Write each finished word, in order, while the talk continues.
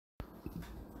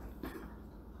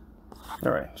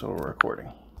All right, so we're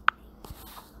recording.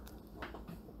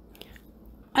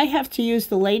 I have to use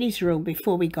the ladies' room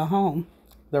before we go home.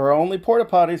 There are only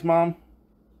porta-potties, Mom.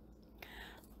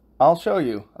 I'll show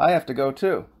you. I have to go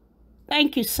too.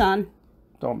 Thank you, son.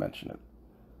 Don't mention it.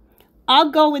 I'll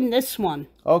go in this one.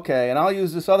 Okay, and I'll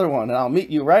use this other one, and I'll meet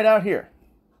you right out here.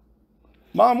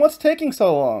 Mom, what's taking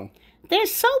so long?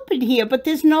 There's soap in here, but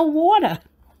there's no water.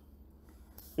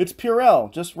 It's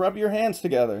Purell. Just rub your hands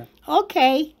together.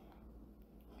 Okay.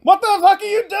 What the fuck are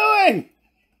you doing?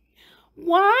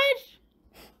 What?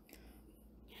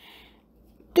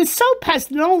 The soap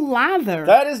has no lather.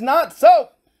 That is not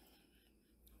soap.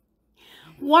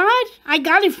 What? I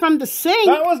got it from the sink.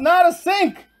 That was not a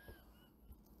sink.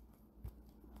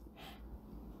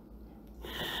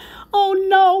 Oh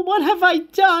no, what have I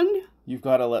done? You've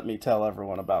got to let me tell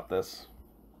everyone about this.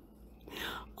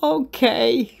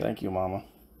 Okay. Thank you, Mama.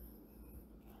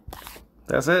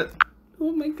 That's it.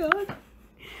 Oh my God.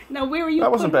 Now where are you?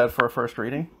 That wasn't bad for a first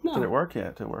reading. No. Did it work? Yeah,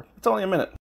 it did work. It's only a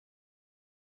minute.